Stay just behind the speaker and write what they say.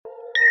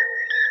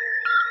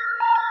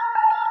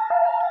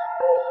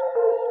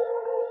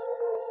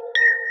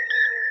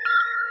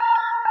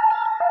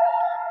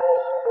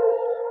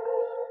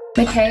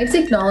McCabe's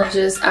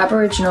acknowledges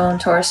Aboriginal and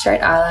Torres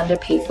Strait Islander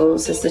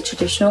peoples as the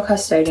traditional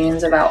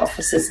custodians of our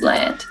office's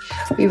land.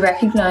 We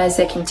recognise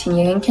their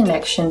continuing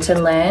connection to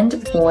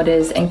land,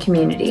 waters and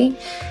community,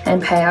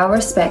 and pay our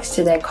respects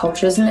to their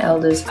cultures and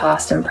elders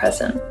past and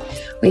present.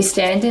 We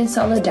stand in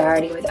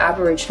solidarity with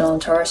Aboriginal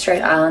and Torres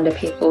Strait Islander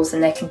peoples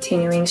and their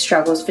continuing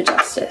struggles for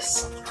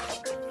justice.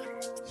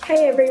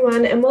 Hey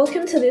everyone, and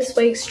welcome to this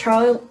week's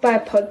Trial by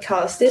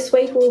Podcast. This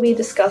week we'll be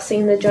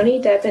discussing the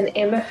Johnny Depp and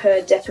Amber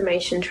Heard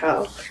defamation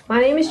trial.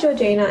 My name is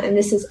Georgina and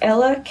this is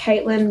Ella,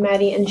 Caitlin,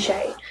 Maddie and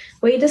Shay.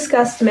 We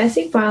discuss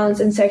domestic violence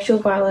and sexual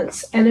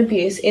violence and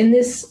abuse in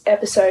this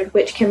episode,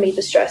 which can be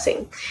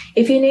distressing.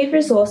 If you need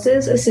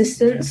resources,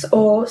 assistance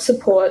or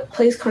support,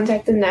 please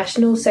contact the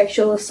National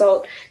Sexual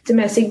Assault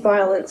Domestic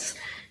Violence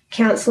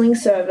Counselling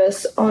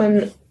Service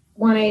on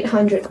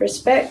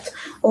 1-800-RESPECT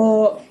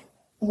or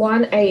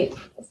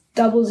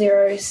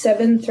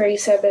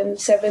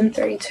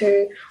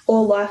 1-800-737-732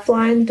 or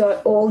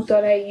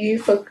lifeline.org.au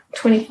for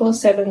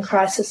 24/7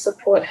 crisis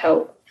support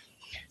help.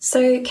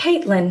 So,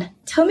 Caitlin,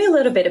 tell me a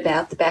little bit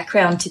about the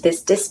background to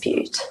this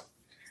dispute.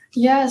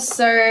 Yeah,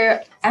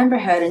 so Amber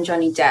Heard and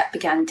Johnny Depp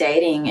began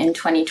dating in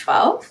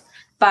 2012.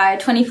 By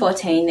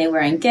 2014, they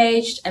were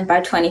engaged, and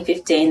by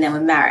 2015, they were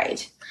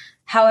married.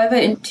 However,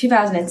 in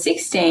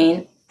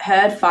 2016,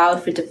 Heard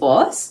filed for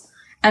divorce,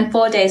 and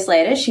 4 days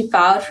later, she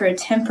filed for a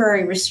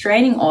temporary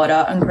restraining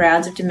order on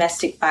grounds of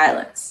domestic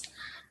violence.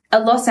 A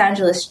Los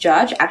Angeles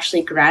judge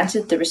actually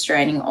granted the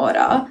restraining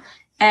order,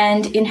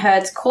 and in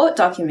Heard's court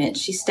document,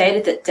 she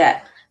stated that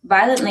Depp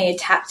violently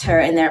attacked her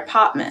in their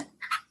apartment.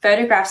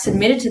 Photographs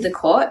submitted to the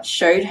court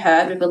showed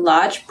Heard with a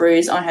large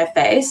bruise on her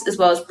face, as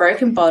well as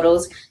broken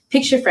bottles,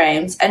 picture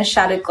frames, and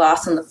shattered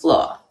glass on the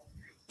floor.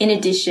 In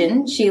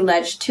addition, she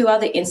alleged 2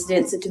 other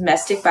incidents of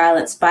domestic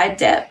violence by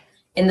Depp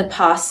in the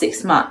past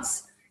 6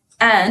 months.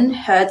 And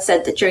Heard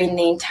said that during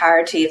the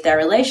entirety of their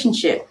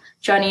relationship,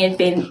 Johnny had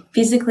been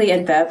physically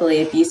and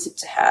verbally abusive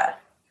to her.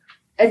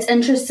 It's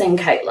interesting,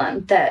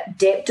 Caitlin, that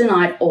Depp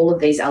denied all of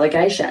these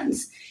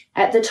allegations.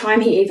 At the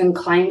time, he even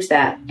claimed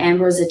that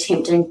Amber was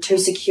attempting to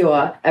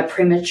secure a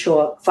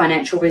premature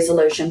financial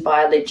resolution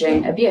by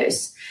alleging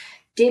abuse.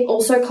 Depp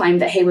also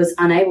claimed that he was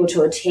unable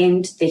to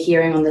attend the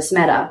hearing on this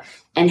matter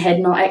and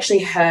had not actually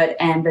heard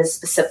Amber's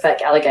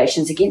specific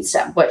allegations against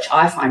him, which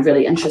I find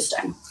really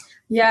interesting.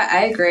 Yeah,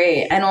 I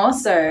agree. And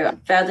also,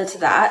 further to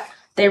that,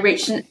 they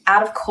reached an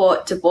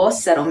out-of-court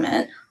divorce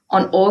settlement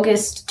on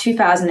August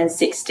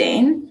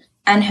 2016,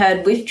 and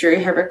Heard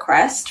withdrew her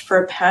request for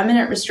a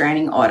permanent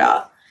restraining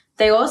order.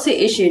 They also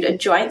issued a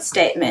joint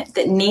statement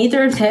that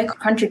neither of their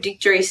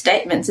contradictory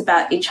statements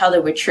about each other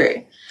were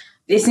true.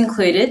 This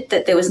included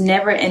that there was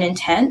never an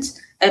intent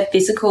of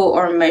physical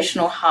or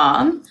emotional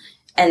harm,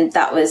 and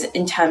that was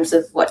in terms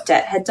of what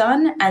Depp had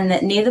done, and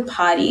that neither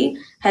party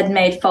had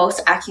made false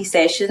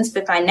accusations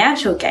for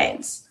financial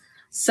gains.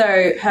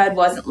 So Heard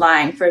wasn't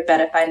lying for a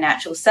better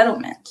financial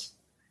settlement.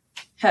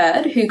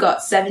 Heard, who got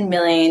 $7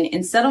 million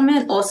in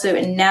settlement, also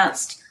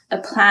announced a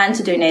plan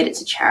to donate it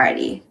to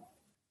charity.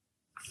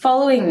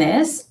 Following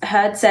this,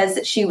 Heard says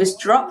that she was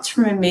dropped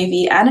from a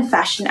movie and a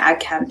fashion ad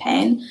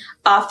campaign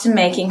after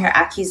making her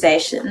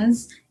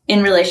accusations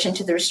in relation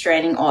to the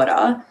restraining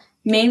order.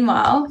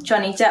 Meanwhile,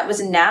 Johnny Depp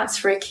was announced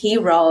for a key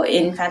role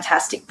in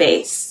Fantastic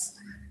Beasts.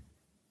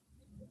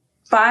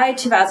 By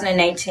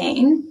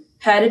 2018,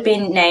 Heard had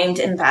been named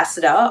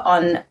ambassador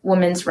on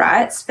women's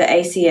rights for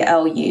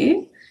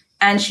ACLU,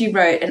 and she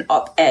wrote an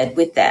op-ed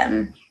with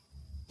them.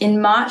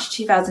 In March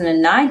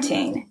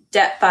 2019,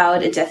 Depp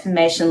filed a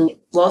defamation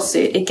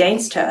lawsuit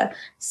against her,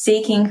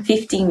 seeking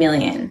 $50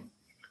 million.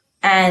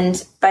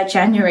 And by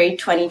January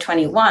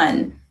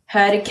 2021,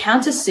 Heard had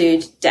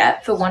countersued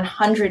Depp for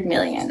 $100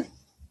 million.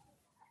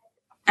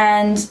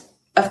 And,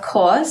 of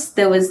course,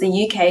 there was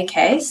the UK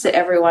case that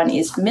everyone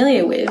is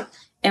familiar with,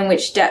 in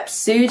which Depp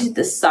sued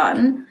The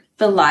Sun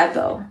for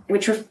libel,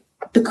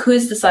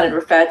 because The Sun had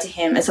referred to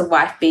him as a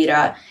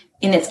wife-beater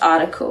in its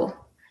article.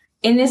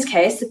 In this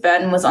case, the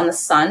burden was on The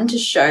Sun to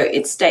show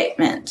its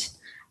statement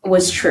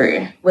was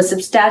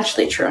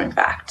substantially true, in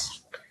fact.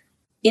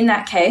 In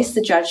that case,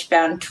 the judge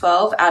found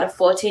 12 out of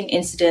 14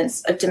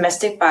 incidents of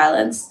domestic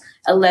violence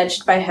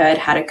alleged by Heard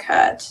had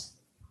occurred.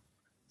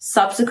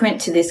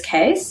 Subsequent to this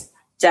case,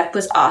 Depp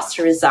was asked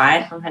to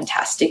resign from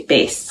Fantastic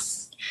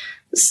Beasts.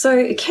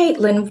 So,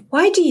 Caitlin,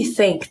 why do you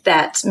think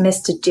that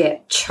Mr.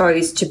 Depp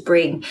chose to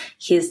bring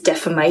his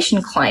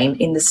defamation claim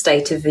in the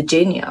state of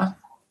Virginia?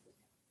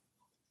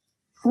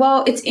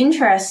 Well, it's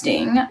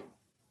interesting.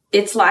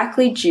 It's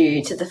likely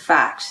due to the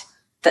fact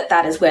that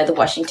that is where the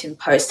Washington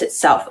Post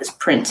itself was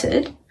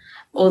printed,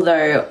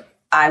 although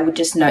I would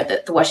just note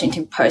that the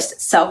Washington Post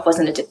itself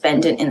wasn't a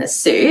defendant in the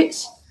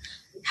suit.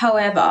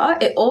 However,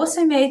 it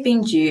also may have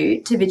been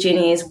due to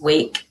Virginia's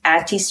weak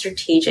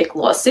anti-strategic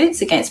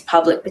lawsuits against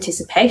public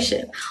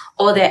participation,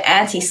 or their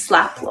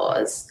anti-SLAPP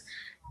laws.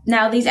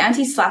 Now, these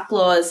anti-SLAPP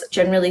laws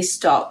generally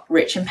stop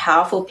rich and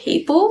powerful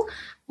people,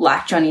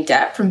 like Johnny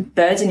Depp, from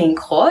burdening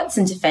courts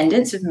and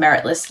defendants with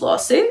meritless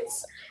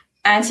lawsuits.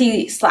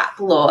 Anti-SLAPP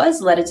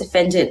laws let a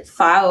defendant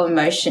file a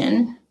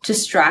motion to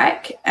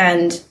strike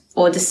and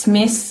or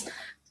dismiss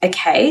a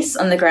case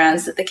on the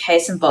grounds that the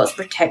case involves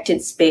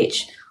protected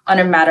speech on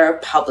a matter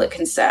of public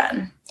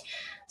concern.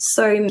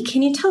 So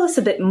can you tell us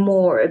a bit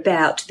more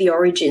about the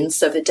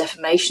origins of the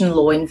defamation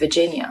law in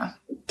Virginia?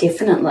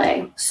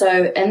 Definitely.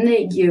 So in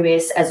the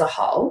US as a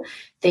whole,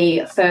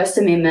 the First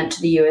Amendment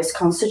to the US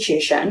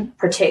Constitution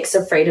protects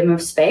the freedom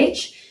of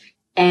speech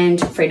and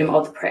freedom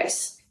of the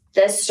press.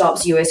 This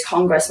stops US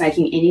Congress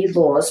making any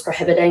laws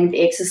prohibiting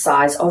the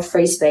exercise of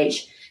free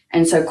speech,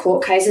 and so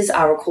court cases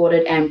are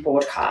recorded and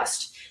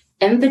broadcast.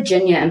 In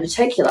Virginia in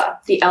particular,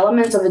 the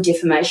elements of a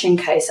defamation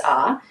case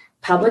are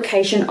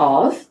publication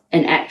of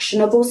an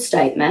actionable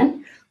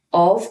statement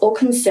of or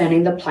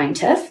concerning the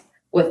plaintiff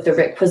with the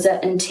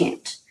requisite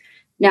intent.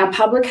 Now,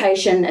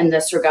 publication in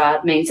this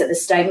regard means that the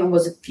statement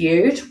was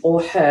viewed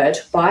or heard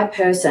by a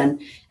person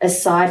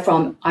aside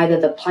from either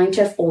the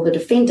plaintiff or the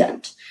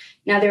defendant.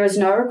 Now, there is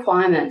no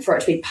requirement for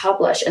it to be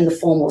published in the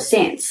formal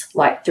sense,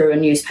 like through a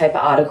newspaper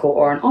article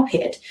or an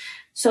op-ed,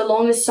 so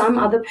long as some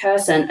other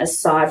person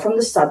aside from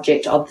the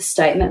subject of the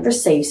statement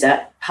receives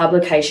it,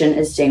 publication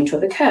is deemed to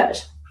have occurred.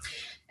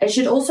 It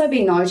should also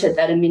be noted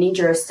that in many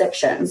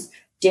jurisdictions,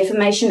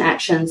 defamation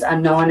actions are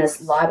known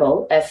as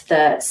libel if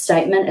the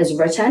statement is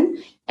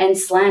written and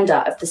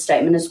slander if the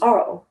statement is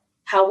oral.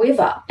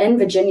 However, in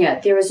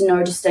Virginia, there is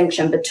no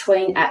distinction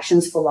between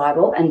actions for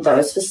libel and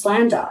those for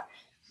slander.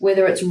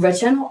 Whether it's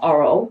written or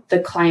oral, the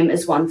claim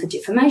is one for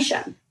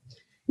defamation.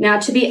 Now,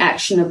 to be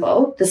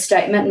actionable, the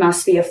statement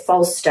must be a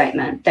false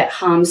statement that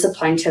harms the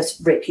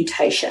plaintiff's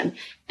reputation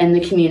in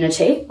the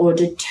community or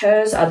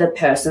deters other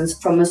persons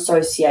from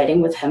associating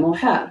with him or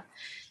her.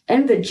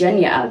 In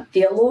Virginia,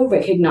 the law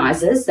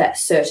recognizes that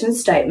certain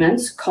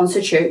statements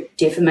constitute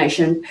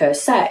defamation per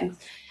se.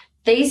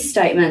 These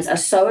statements are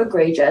so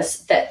egregious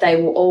that they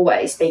will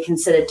always be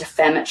considered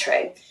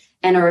defamatory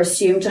and are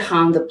assumed to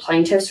harm the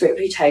plaintiff's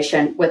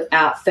reputation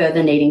without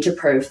further needing to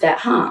prove that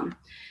harm.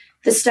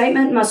 The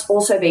statement must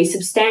also be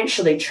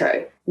substantially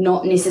true,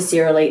 not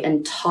necessarily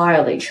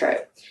entirely true.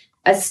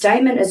 A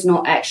statement is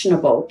not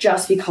actionable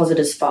just because it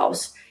is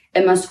false.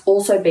 It must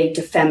also be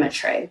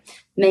defamatory,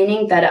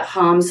 meaning that it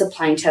harms the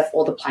plaintiff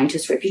or the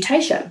plaintiff's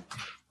reputation.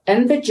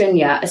 In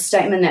Virginia, a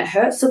statement that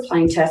hurts the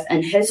plaintiff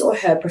in his or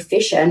her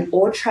profession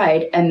or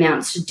trade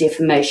amounts to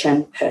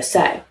defamation per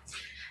se.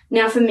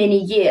 Now, for many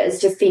years,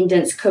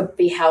 defendants could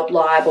be held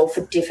liable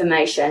for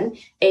defamation,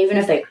 even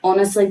if they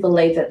honestly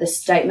believed that the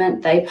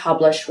statement they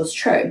published was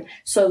true,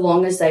 so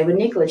long as they were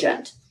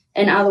negligent.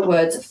 In other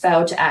words,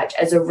 failed to act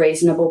as a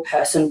reasonable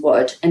person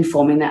would in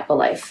forming that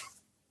belief.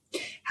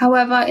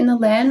 However, in the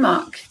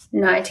landmark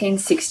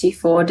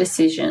 1964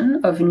 decision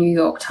of New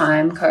York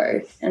Times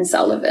Co. and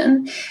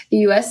Sullivan, the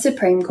US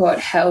Supreme Court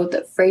held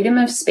that freedom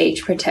of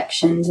speech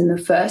protections in the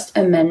First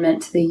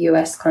Amendment to the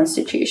US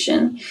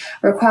Constitution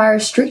require a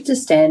stricter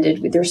standard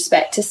with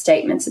respect to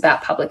statements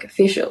about public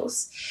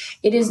officials.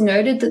 It is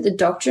noted that the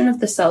doctrine of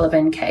the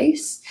Sullivan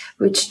case,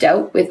 which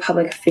dealt with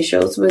public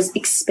officials, was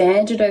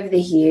expanded over the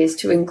years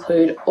to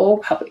include all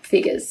public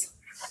figures.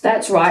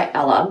 That's right,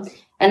 Ella.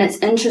 And it's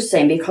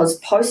interesting because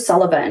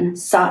post-Sullivan,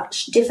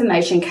 such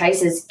defamation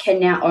cases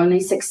can now only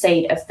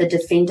succeed if the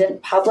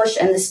defendant published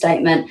in the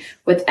statement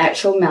with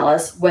actual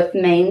malice, which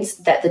means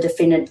that the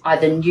defendant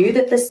either knew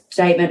that the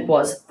statement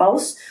was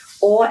false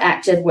or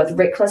acted with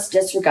reckless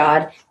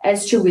disregard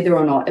as to whether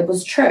or not it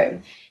was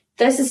true.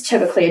 This is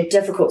typically a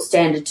difficult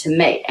standard to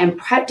meet and,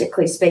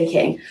 practically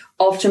speaking,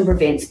 often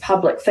prevents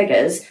public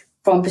figures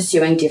from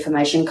pursuing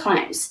defamation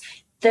claims.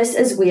 This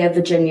is where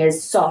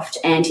Virginia's soft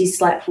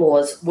anti-slap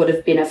laws would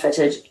have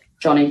benefited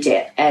Johnny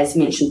Depp, as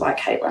mentioned by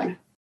Caitlin.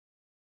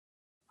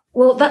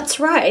 Well, that's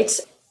right,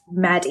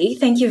 Maddie.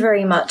 Thank you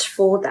very much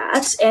for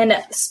that.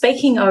 And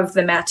speaking of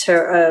the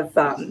matter of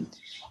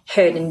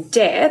Heard and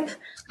Depp,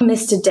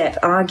 Mr. Depp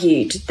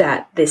argued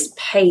that this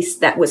piece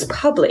that was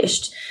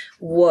published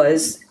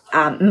was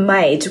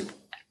made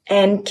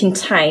and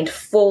contained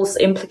false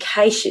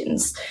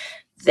implications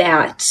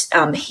that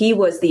he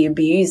was the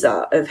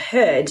abuser of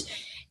Heard,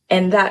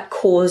 and that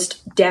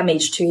caused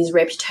damage to his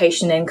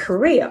reputation and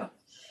career.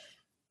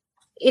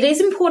 It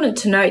is important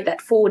to note that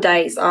 4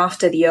 days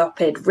after the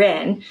op-ed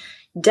ran,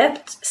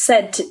 Depp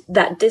said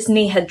that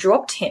Disney had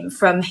dropped him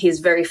from his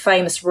very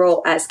famous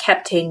role as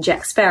Captain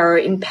Jack Sparrow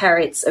in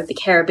Pirates of the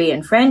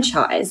Caribbean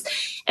franchise,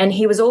 and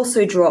he was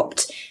also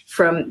dropped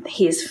from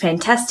his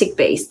Fantastic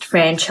Beasts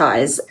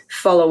franchise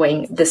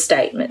following the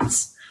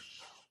statements.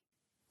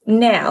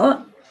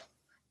 Now,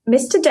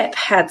 Mr. Depp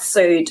had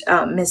sued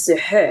Mr.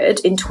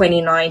 Heard in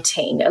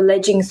 2019,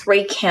 alleging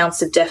 3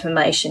 counts of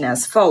defamation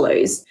as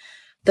follows.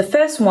 The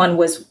first one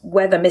was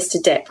whether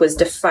Mr. Depp was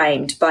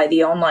defamed by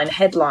the online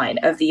headline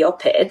of the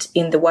op-ed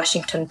in the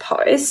Washington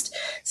Post,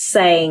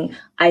 saying,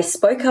 "I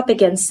spoke up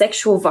against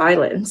sexual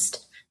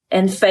violence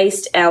and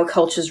faced our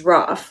culture's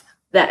wrath.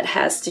 That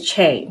has to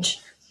change."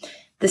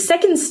 The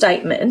second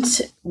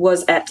statement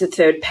was at the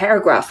 3rd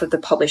paragraph of the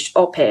published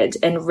op-ed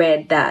and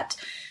read that,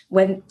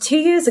 "When 2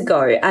 years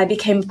ago I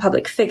became a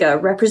public figure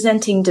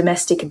representing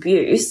domestic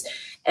abuse,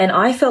 and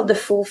I felt the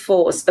full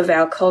force of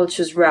our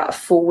culture's wrath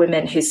for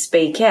women who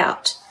speak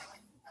out."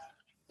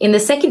 In the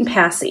second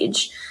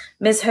passage,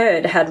 Ms.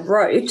 Heard had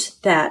wrote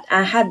that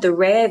I had the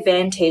rare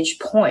vantage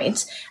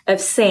point of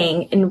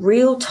seeing in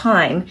real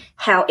time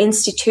how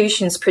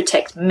institutions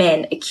protect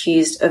men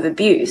accused of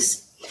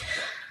abuse.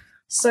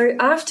 So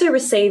after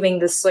receiving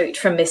the suit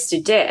from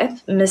Mr. Depp,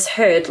 Ms.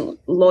 Heard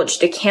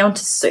lodged a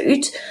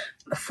countersuit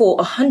for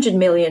 $100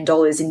 million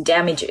in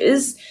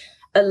damages,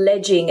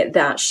 alleging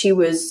that she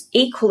was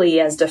equally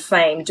as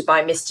defamed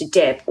by Mr.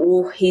 Depp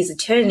or his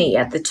attorney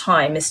at the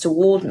time, Mr.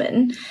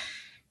 Waldman.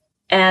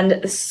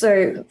 And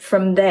so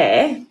from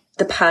there,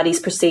 the parties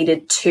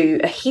proceeded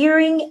to a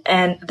hearing,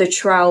 and the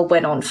trial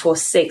went on for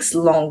 6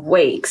 long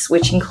weeks,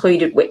 which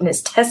included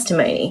witness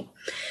testimony.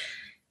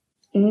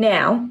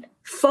 Now,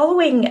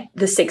 following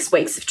the 6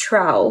 weeks of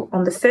trial,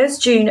 on the 1st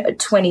June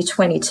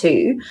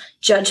 2022,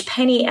 Judge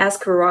Penny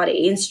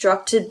Ascarati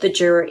instructed the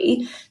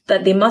jury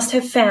that they must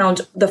have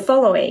found the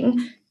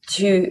following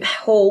to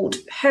hold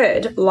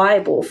Heard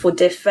liable for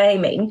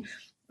defaming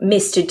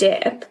Mr.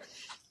 Depp.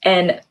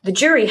 And the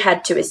jury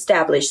had to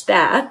establish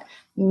that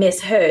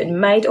Ms. Heard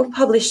made or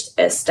published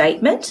a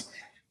statement,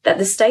 that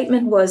the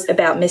statement was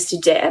about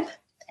Mr. Depp,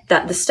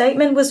 that the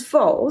statement was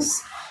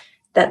false,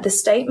 that the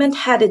statement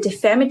had a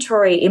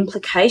defamatory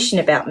implication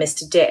about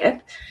Mr.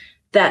 Depp,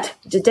 that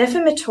the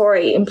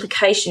defamatory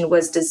implication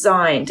was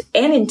designed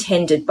and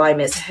intended by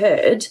Ms.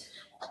 Heard,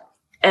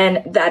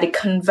 and that it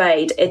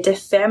conveyed a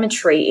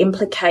defamatory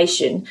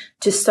implication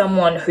to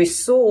someone who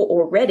saw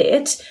or read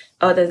it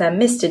other than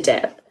Mr.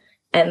 Depp.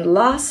 And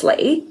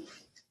lastly,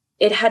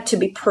 it had to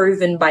be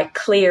proven by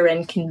clear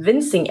and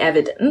convincing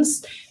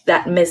evidence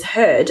that Ms.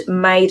 Heard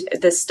made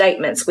the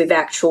statements with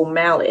actual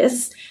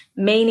malice,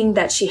 meaning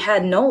that she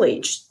had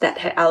knowledge that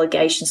her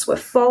allegations were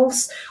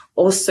false,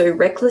 or so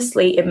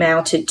recklessly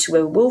amounted to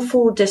a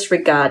willful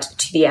disregard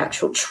to the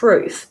actual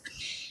truth.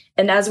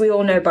 And as we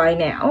all know by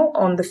now,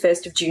 on the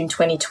 1st of June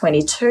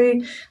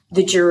 2022,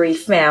 the jury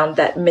found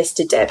that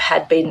Mr. Depp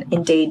had been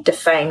indeed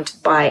defamed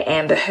by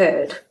Amber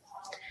Heard.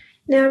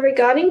 Now,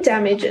 regarding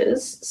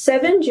damages,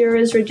 7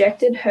 jurors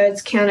rejected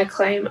Heard's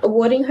counterclaim,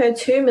 awarding her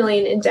 $2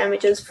 million in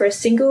damages for a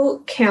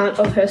single count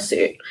of her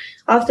suit,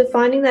 after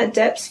finding that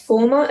Depp's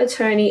former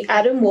attorney,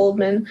 Adam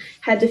Waldman,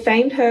 had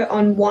defamed her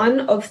on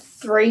 1 of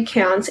 3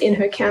 counts in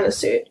her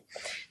countersuit.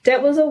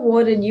 Depp was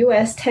awarded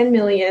US $10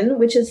 million,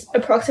 which is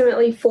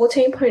approximately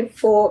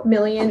 14.4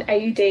 million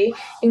AUD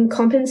in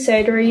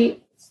compensatory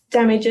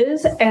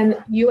damages,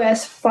 and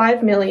US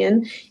 $5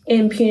 million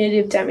in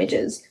punitive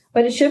damages.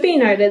 But it should be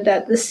noted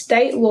that the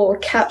state law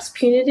caps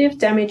punitive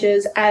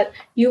damages at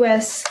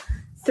US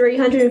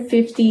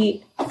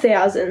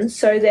 $350,000,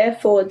 so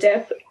therefore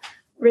Depp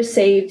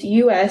received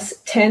US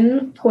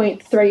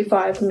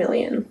 $10.35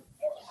 million.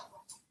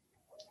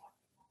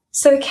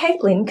 So,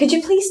 Caitlin, could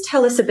you please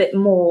tell us a bit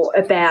more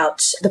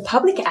about the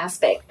public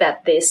aspect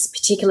that this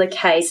particular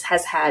case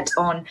has had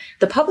on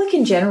the public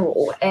in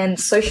general and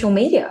social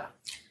media?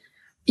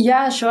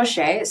 Yeah, sure,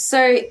 Shay.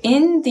 So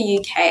in the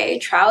UK,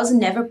 trials are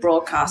never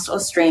broadcast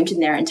or streamed in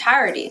their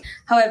entirety.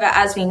 However,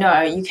 as we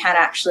know, you can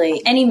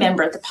actually, any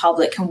member of the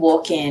public can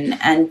walk in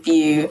and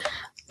view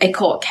a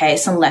court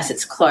case unless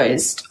it's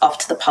closed off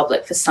to the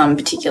public for some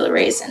particular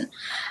reason.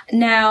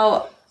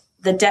 Now,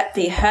 the Depp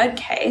v. Heard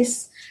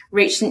case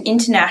reached an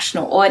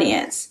international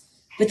audience,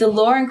 with the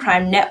Law and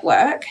Crime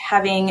Network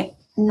having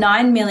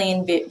 9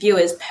 million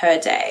viewers per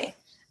day,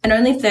 and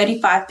only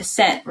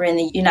 35% were in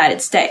the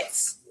United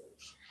States.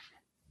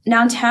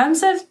 Now, in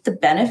terms of the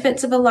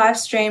benefits of a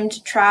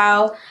live-streamed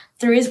trial,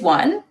 there is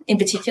one in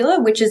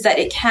particular, which is that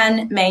it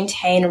can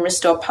maintain and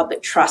restore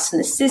public trust in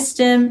the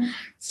system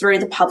through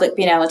the public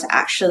being able to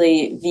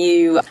actually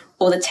view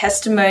all the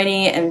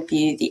testimony and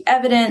view the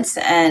evidence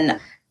and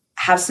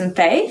have some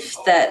faith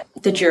that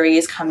the jury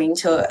is coming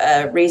to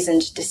a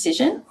reasoned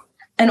decision.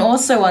 And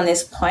also on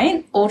this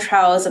point, all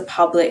trials are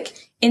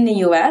public in the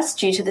US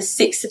due to the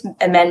 6th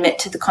Amendment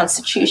to the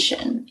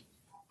Constitution.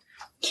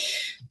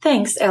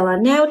 Thanks, Ella.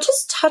 Now,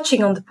 just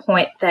touching on the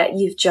point that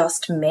you've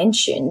just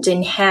mentioned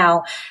and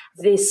how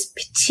this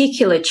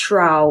particular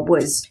trial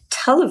was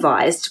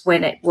televised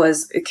when it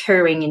was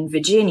occurring in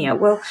Virginia.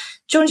 Well,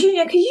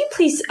 Georgina, could you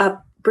please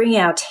bring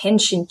our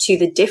attention to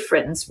the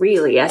difference,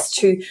 really, as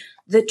to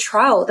the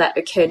trial that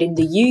occurred in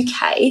the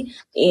UK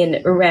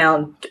in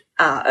around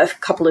a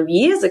couple of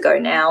years ago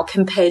now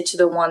compared to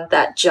the one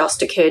that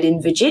just occurred in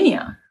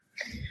Virginia?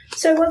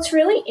 So what's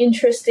really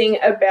interesting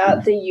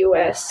about the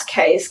US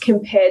case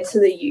compared to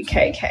the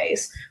UK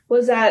case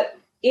was that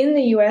in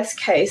the US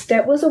case,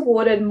 Depp was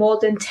awarded more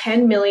than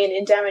 $10 million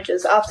in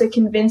damages after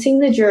convincing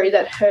the jury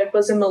that Heard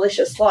was a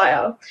malicious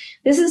liar.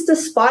 This is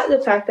despite the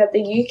fact that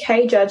the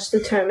UK judge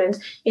determined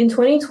in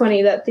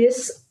 2020 that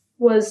this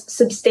was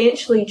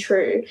substantially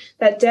true,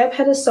 that Depp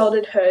had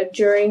assaulted Heard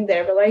during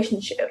their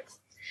relationship.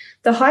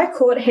 The High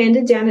Court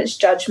handed down its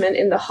judgment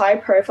in the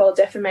high-profile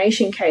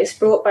defamation case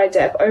brought by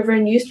Depp over a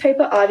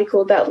newspaper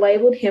article that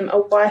labelled him a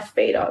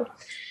wife-beater.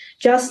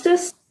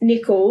 Justice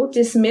Nicol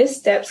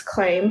dismissed Depp's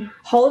claim,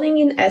 holding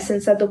in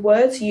essence that the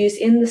words used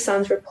in the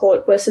Sun's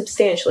report were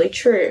substantially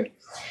true.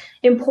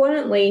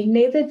 Importantly,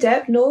 neither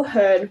Depp nor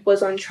Heard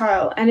was on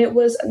trial, and it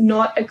was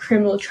not a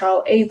criminal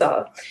trial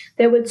either.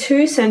 There were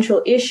two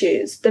central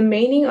issues: the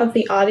meaning of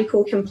the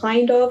article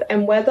complained of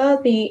and whether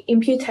the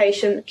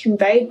imputation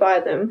conveyed by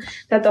them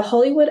that the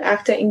Hollywood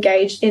actor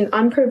engaged in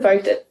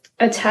unprovoked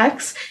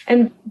attacks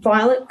and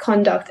violent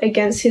conduct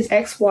against his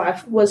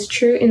ex-wife was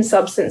true in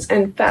substance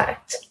and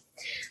fact.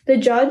 The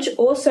judge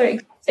also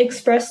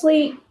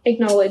expressly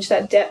acknowledged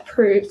that Depp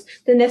proved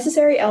the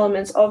necessary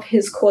elements of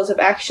his cause of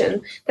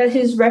action, that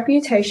his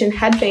reputation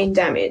had been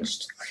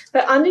damaged.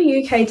 But under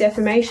UK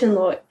defamation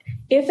law,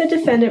 if a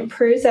defendant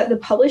proves that the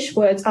published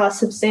words are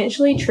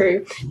substantially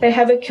true, they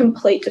have a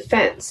complete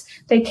defence.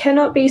 They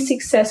cannot be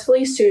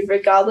successfully sued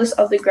regardless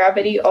of the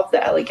gravity of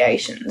the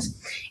allegations.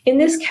 In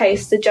this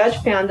case, the judge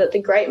found that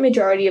the great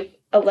majority of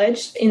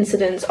alleged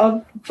incidents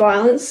of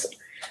violence,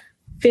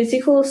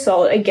 physical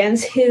assault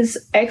against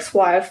his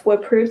ex-wife were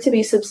proved to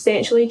be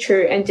substantially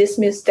true and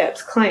dismissed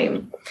Depp's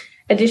claim.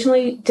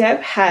 Additionally, Depp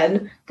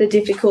had the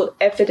difficult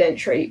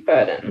evidentiary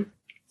burden.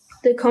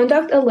 The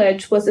conduct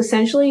alleged was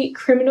essentially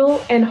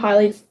criminal and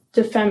highly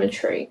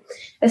defamatory,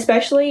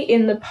 especially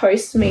in the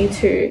post-Me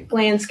Too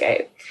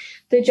landscape.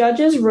 The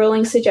judge's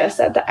ruling suggests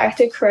that the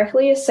actor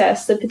correctly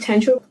assessed the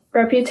potential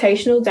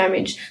reputational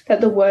damage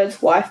that the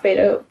words wife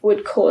beater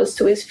would cause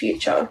to his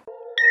future.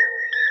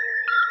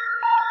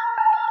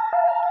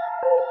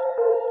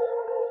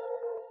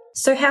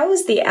 So how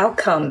was the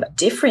outcome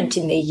different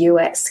in the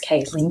US,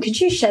 Caitlin?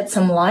 Could you shed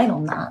some light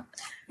on that?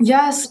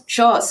 Yes,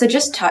 sure. So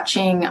just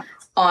touching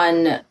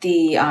on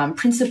the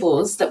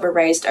principles that were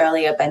raised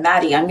earlier by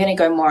Maddie, I'm going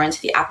to go more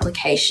into the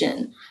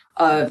application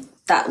of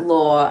that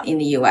law in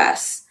the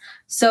US.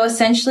 So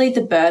essentially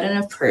the burden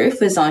of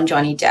proof was on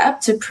Johnny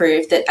Depp to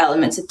prove that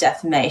elements of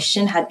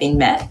defamation had been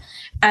met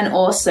and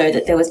also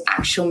that there was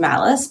actual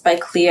malice by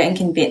clear and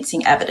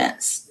convincing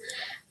evidence.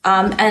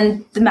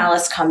 And the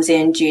malice comes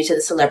in due to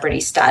the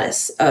celebrity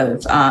status of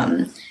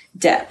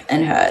Depp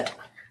and Heard.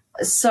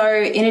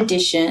 So in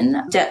addition,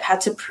 Depp had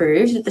to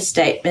prove that the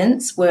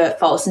statements were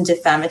false and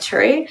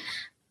defamatory,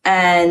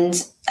 and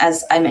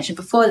as I mentioned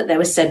before, that they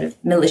were said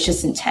with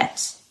malicious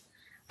intent.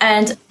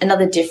 And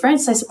another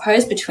difference, I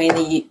suppose, between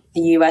the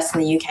US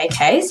and the UK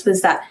case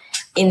was that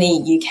in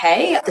the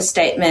UK, the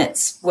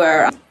statements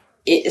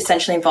it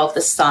essentially involved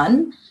the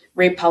Sun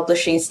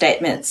republishing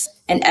statements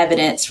and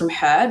evidence from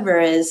Heard,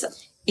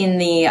 whereas in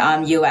the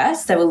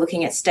US, they were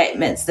looking at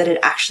statements that had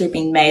actually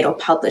been made or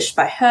published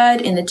by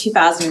Heard in the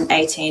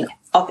 2018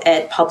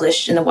 op-ed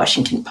published in the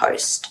Washington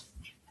Post.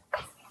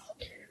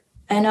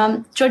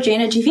 And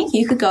Georgina, do you think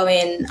you could go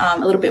in a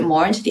little bit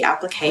more into the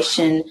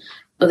application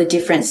or the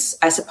difference,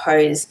 I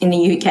suppose, in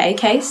the UK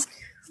case?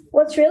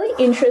 What's really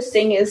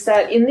interesting is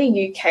that in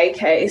the UK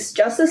case,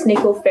 Justice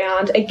Nicol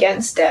found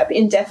against Depp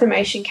in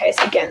defamation case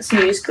against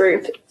News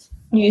Group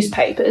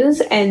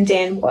newspapers and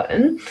Dan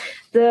Watton,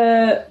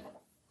 the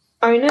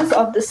owners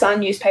of the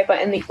Sun newspaper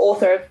and the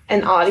author of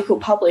an article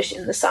published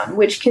in the Sun,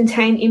 which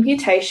contained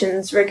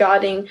imputations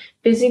regarding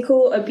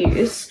physical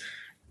abuse,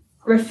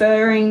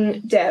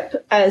 referring Depp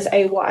as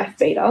a wife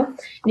beater.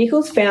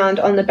 Nichols found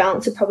on the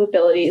balance of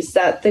probabilities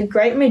that the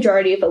great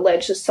majority of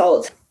alleged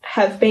assaults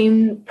have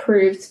been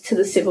proved to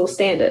the civil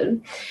standard.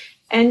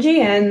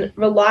 NGN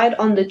relied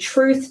on the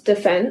truth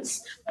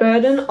defence,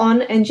 burden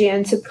on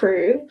NGN to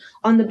prove,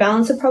 on the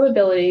balance of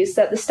probabilities,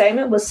 that the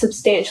statement was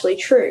substantially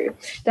true,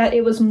 that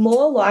it was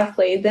more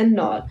likely than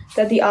not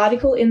that the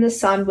article in the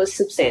Sun was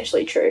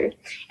substantially true.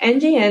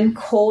 NGN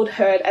called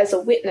Heard as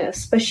a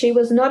witness, but she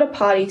was not a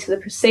party to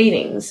the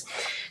proceedings.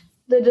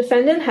 The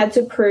defendant had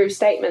to prove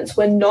statements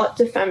were not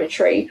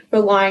defamatory,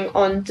 relying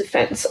on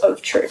defence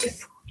of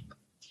truth.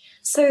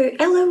 So,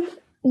 Ella,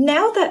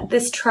 now that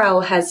this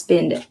trial has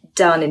been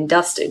done and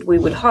dusted, we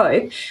would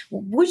hope,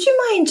 would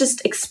you mind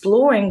just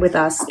exploring with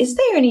us, is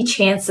there any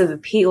chance of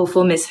appeal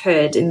for Miss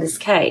Heard in this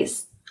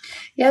case?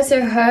 Yeah,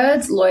 so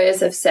Heard's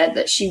lawyers have said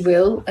that she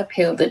will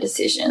appeal the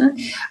decision,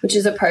 which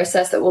is a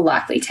process that will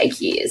likely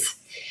take years.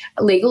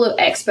 Legal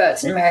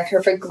experts in America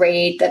have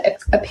agreed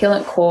that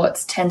appellate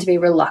courts tend to be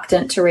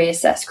reluctant to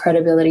reassess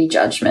credibility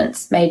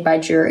judgments made by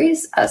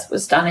juries, as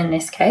was done in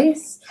this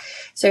case.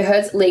 So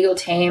Heard's legal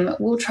team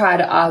will try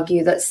to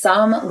argue that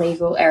some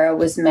legal error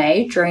was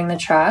made during the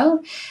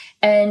trial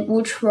and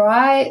will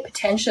try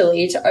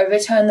potentially to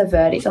overturn the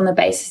verdict on the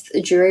basis that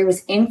the jury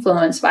was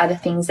influenced by the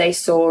things they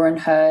saw and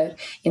heard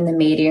in the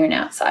media and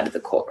outside of the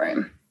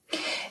courtroom.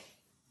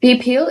 The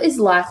appeal is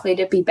likely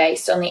to be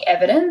based on the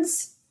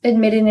evidence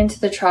admitted into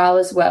the trial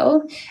as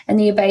well, and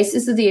the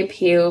basis of the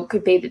appeal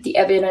could be that the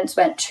evidence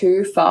went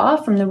too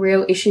far from the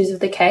real issues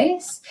of the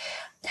case.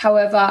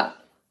 However,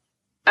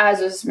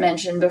 as was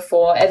mentioned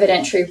before,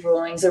 evidentiary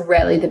rulings are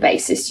rarely the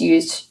basis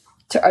used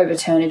to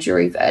overturn a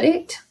jury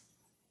verdict.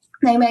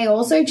 They may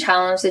also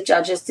challenge the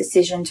judge's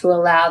decision to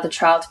allow the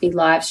trial to be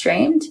live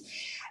streamed,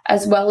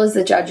 as well as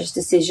the judge's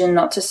decision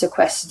not to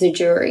sequester the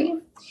jury.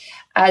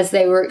 as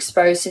they were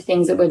exposed to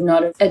things that were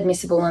not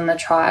admissible in the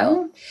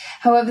trial.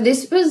 However,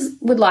 this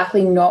would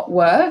likely not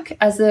work,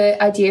 as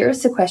the idea of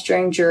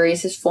sequestering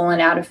juries has fallen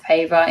out of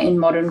favour in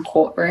modern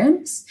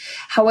courtrooms.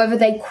 However,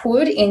 they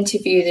could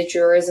interview the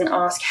jurors and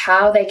ask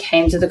how they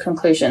came to the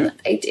conclusion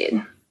that they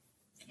did.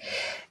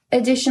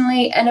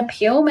 Additionally, an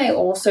appeal may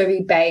also be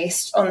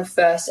based on the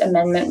First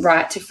Amendment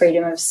right to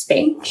freedom of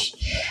speech.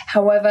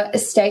 However, a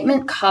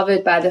statement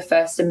covered by the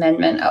First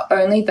Amendment are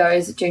only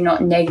those that do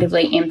not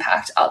negatively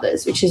impact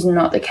others, which is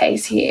not the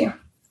case here.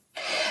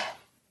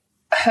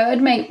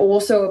 Heard may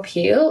also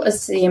appeal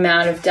as to the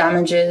amount of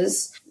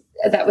damages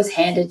that was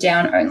handed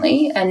down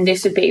only, and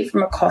this would be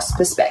from a cost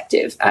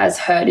perspective, as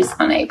Heard is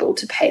unable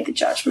to pay the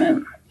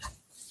judgment.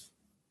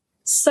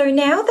 So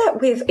now that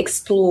we've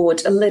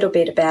explored a little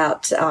bit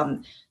about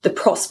the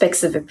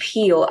prospects of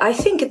appeal, I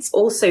think it's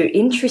also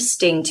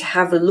interesting to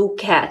have a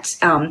look at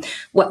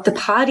what the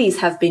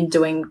parties have been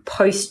doing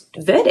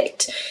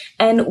post-verdict.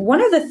 And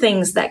one of the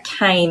things that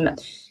came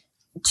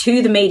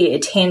to the media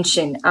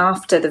attention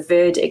after the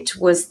verdict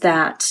was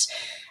that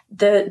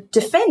the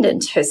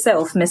defendant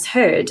herself, Ms.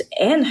 Heard,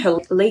 and her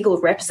legal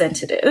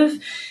representative,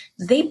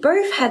 they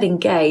both had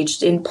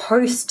engaged in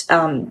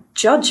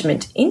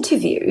post-judgment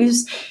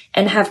interviews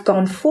and have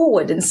gone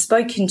forward and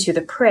spoken to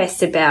the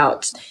press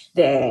about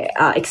their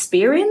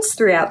experience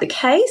throughout the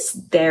case,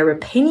 their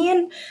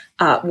opinion,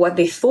 what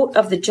they thought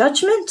of the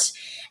judgment.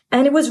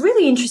 And it was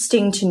really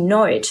interesting to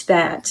note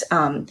that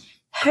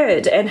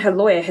Heard and her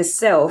lawyer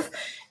herself,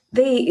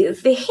 they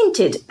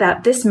hinted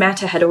that this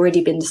matter had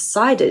already been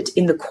decided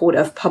in the court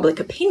of public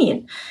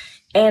opinion.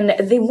 And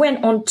they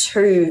went on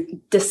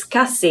to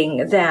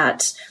discussing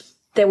that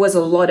there was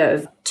a lot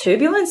of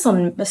turbulence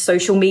on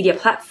social media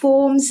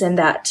platforms, and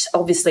that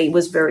obviously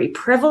was very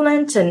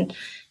prevalent, and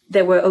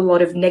there were a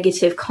lot of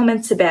negative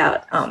comments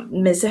about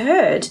Ms.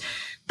 Heard.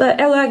 But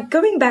Ella,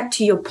 going back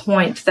to your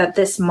point that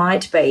this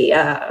might be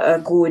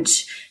a good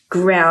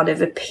ground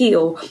of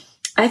appeal,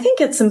 I think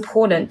it's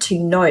important to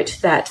note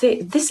that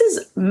this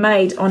is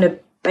made on a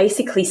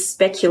basically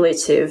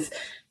speculative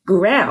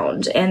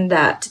ground, and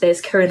that there's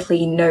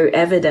currently no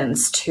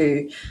evidence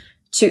to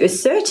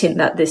ascertain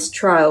that this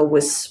trial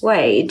was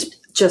swayed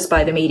just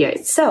by the media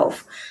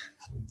itself.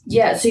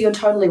 Yeah, so you're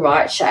totally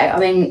right, Shay. I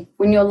mean,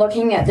 when you're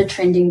looking at the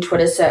trending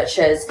Twitter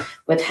searches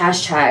with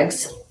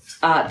hashtags,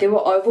 there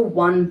were over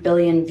 1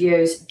 billion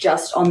views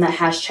just on the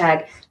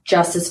hashtag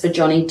Justice for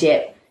Johnny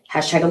Depp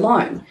hashtag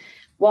alone.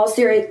 Whilst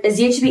there is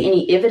yet to be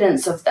any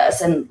evidence of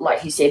this, and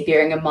like you said,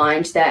 bearing in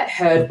mind that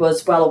Heard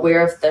was well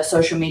aware of the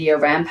social media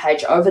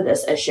rampage over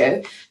this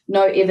issue,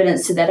 no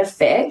evidence to that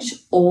effect,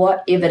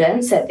 or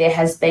evidence that there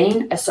has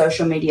been a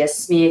social media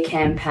smear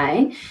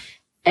campaign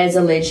as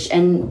alleged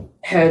in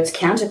Heard's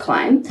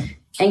counterclaim,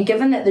 and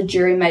given that the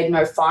jury made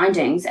no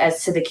findings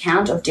as to the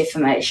count of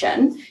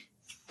defamation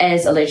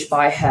as alleged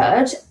by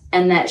Heard,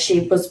 and that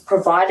she was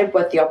provided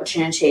with the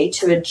opportunity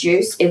to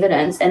adduce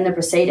evidence in the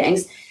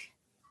proceedings,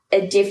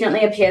 it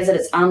definitely appears that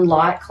it's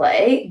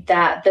unlikely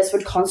that this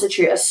would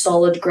constitute a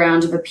solid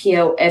ground of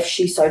appeal if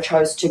she so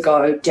chose to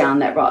go down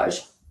that road.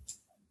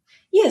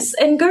 Yes,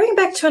 and going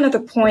back to another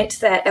point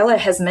that Ella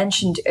has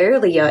mentioned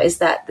earlier is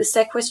that the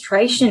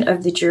sequestration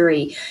of the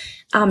jury,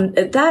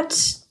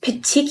 that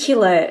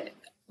particular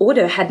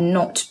order had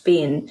not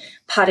been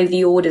part of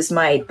the orders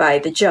made by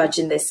the judge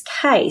in this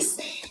case.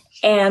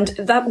 And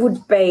that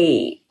would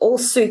be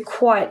also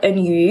quite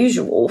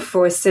unusual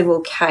for a civil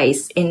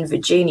case in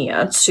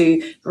Virginia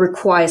to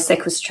require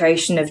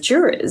sequestration of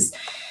jurors.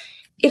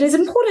 It is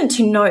important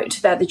to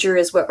note that the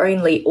jurors were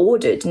only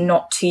ordered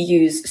not to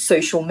use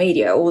social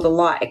media or the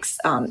likes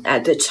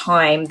at the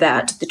time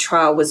that the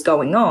trial was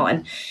going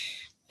on.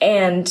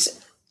 And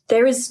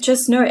there is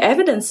just no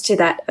evidence to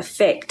that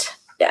effect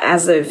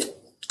as of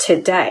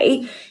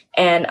today.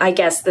 And I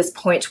guess this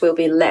point will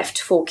be left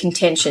for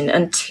contention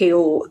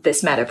until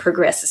this matter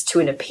progresses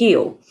to an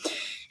appeal.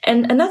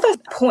 And another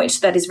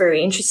point that is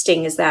very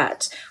interesting is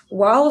that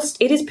whilst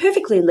it is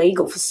perfectly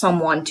legal for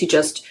someone to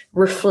just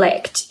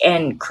reflect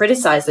and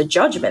criticize the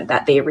judgment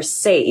that they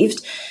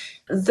received,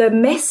 the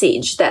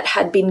message that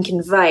had been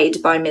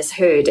conveyed by Ms.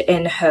 Heard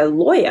and her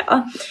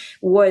lawyer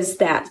was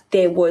that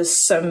there was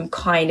some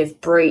kind of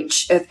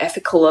breach of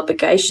ethical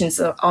obligations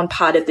on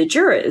part of the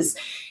jurors.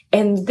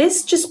 And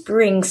this just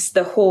brings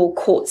the whole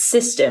court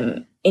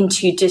system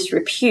into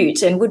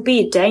disrepute and would be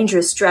a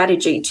dangerous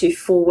strategy to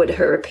forward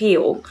her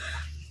appeal.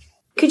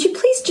 Could you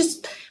please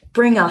just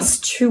bring us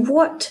to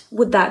what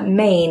would that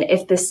mean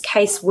if this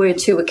case were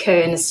to occur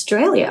in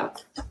Australia?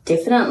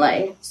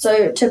 Definitely.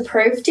 So to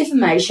prove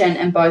defamation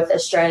in both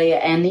Australia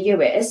and the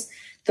US,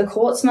 the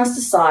courts must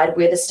decide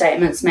whether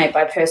statements made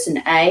by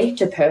person A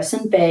to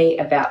person B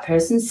about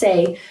person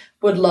C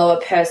would lower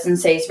person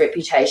C's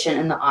reputation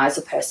in the eyes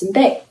of person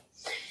B.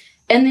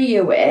 In the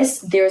US,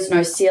 there is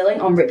no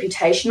ceiling on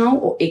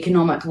reputational or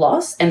economic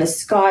loss, and the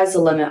sky's the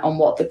limit on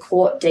what the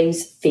court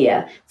deems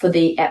fair for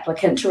the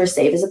applicant to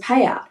receive as a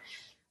payout.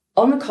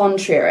 On the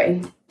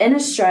contrary, in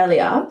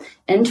Australia,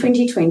 in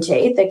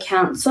 2020, the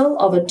Council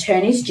of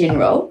Attorneys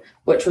General,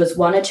 which was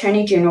one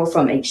Attorney General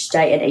from each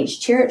state and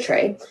each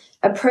territory,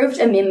 approved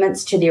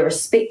amendments to their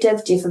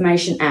respective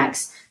defamation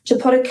acts to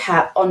put a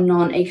cap on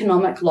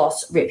non-economic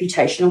loss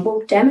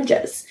reputational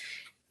damages,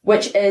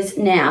 which is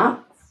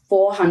now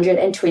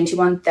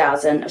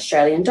 421,000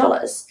 Australian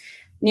dollars.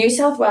 New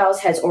South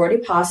Wales has already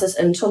passed this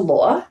into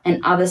law,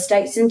 and other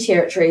states and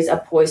territories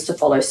are poised to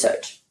follow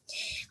suit.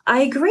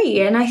 I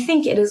agree, and I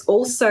think it is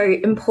also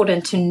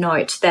important to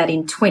note that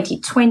in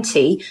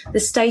 2020, the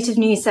state of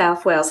New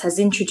South Wales has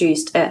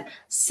introduced a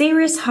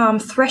serious harm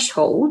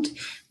threshold,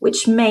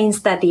 which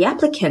means that the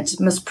applicant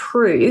must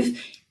prove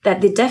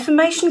that the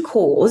defamation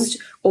caused,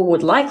 or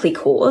would likely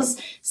cause,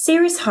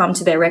 serious harm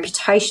to their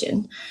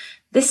reputation.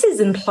 This is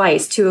in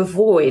place to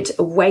avoid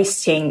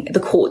wasting the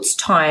court's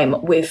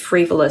time with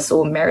frivolous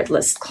or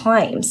meritless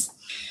claims.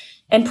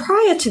 And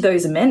prior to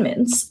those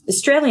amendments,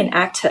 Australian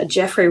actor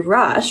Geoffrey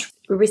Rush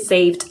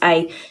received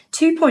a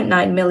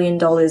 $2.9 million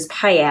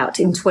payout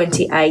in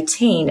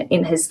 2018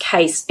 in his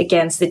case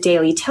against the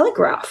Daily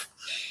Telegraph.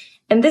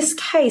 And this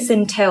case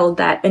entailed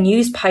that a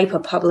newspaper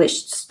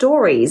published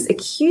stories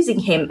accusing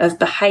him of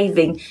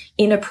behaving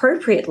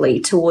inappropriately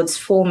towards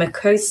former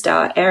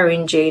co-star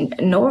Erin Jean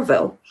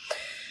Norville.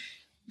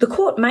 The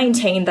court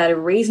maintained that a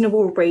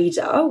reasonable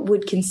reader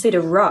would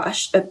consider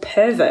Rush a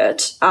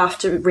pervert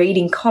after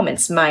reading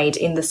comments made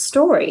in the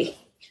story.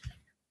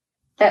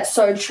 That's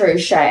so true,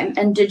 Shay.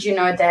 And did you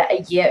know that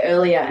a year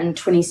earlier in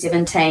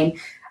 2017,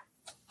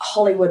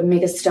 Hollywood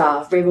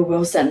megastar Rebel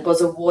Wilson was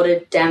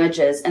awarded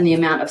damages in the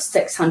amount of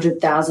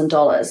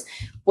 $600,000,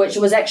 which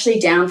was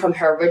actually down from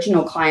her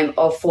original claim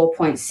of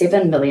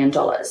 $4.7 million.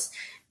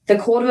 The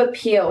Court of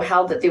Appeal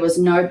held that there was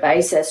no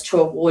basis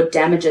to award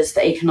damages for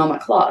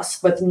economic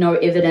loss, with no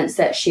evidence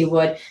that she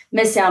would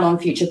miss out on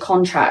future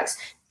contracts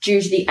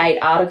due to the 8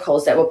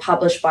 articles that were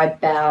published by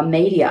Bauer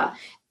Media,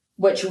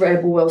 which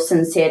Rebel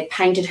Wilson said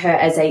painted her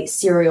as a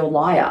serial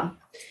liar.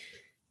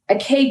 A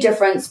key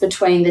difference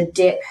between the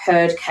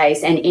Depp-Heard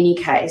case and any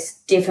case,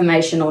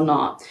 defamation or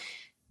not,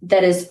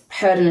 that is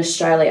heard in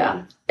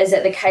Australia, is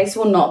that the case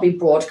will not be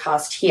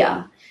broadcast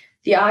here.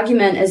 The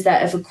argument is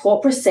that if a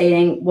court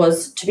proceeding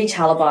was to be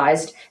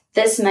televised,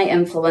 this may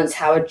influence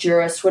how a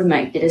jurist would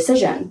make the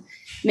decision.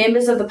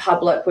 Members of the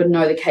public would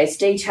know the case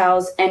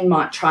details and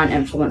might try and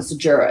influence the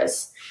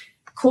jurors.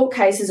 Court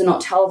cases are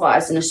not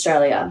televised in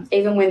Australia,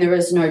 even when there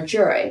is no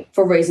jury,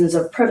 for reasons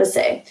of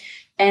privacy,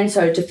 and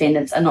so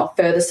defendants are not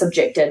further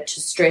subjected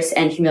to stress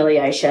and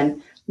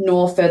humiliation,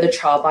 nor further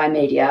trial by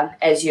media,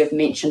 as you have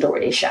mentioned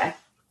already, Shay.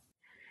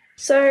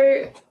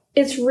 So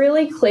it's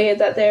really clear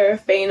that there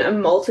have been a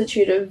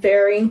multitude of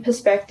varying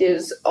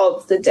perspectives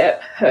of the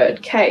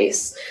Depp-Heard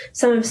case.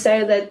 Some have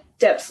stated that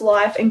Depp's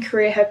life and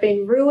career have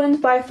been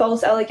ruined by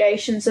false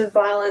allegations of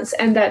violence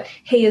and that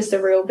he is the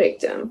real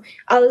victim.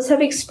 Others have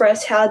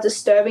expressed how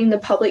disturbing the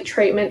public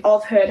treatment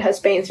of Heard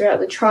has been throughout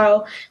the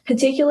trial,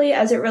 particularly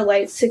as it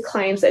relates to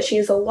claims that she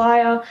is a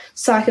liar,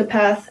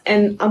 psychopath,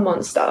 and a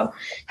monster.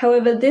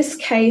 However, this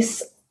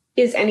case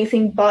is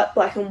anything but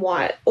black and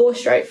white or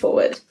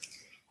straightforward.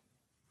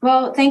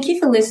 Well, thank you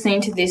for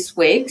listening to this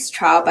week's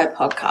Trial by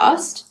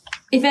Podcast.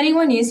 If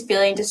anyone is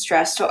feeling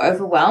distressed or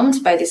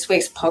overwhelmed by this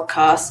week's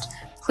podcast,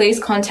 please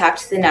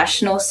contact the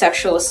National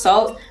Sexual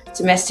Assault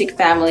Domestic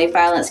Family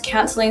Violence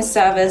Counselling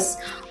Service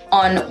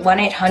on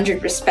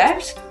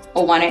 1-800-RESPECT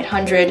or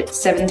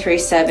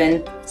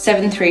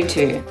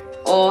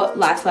 1-800-737-732 or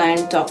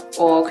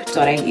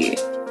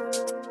lifeline.org.au.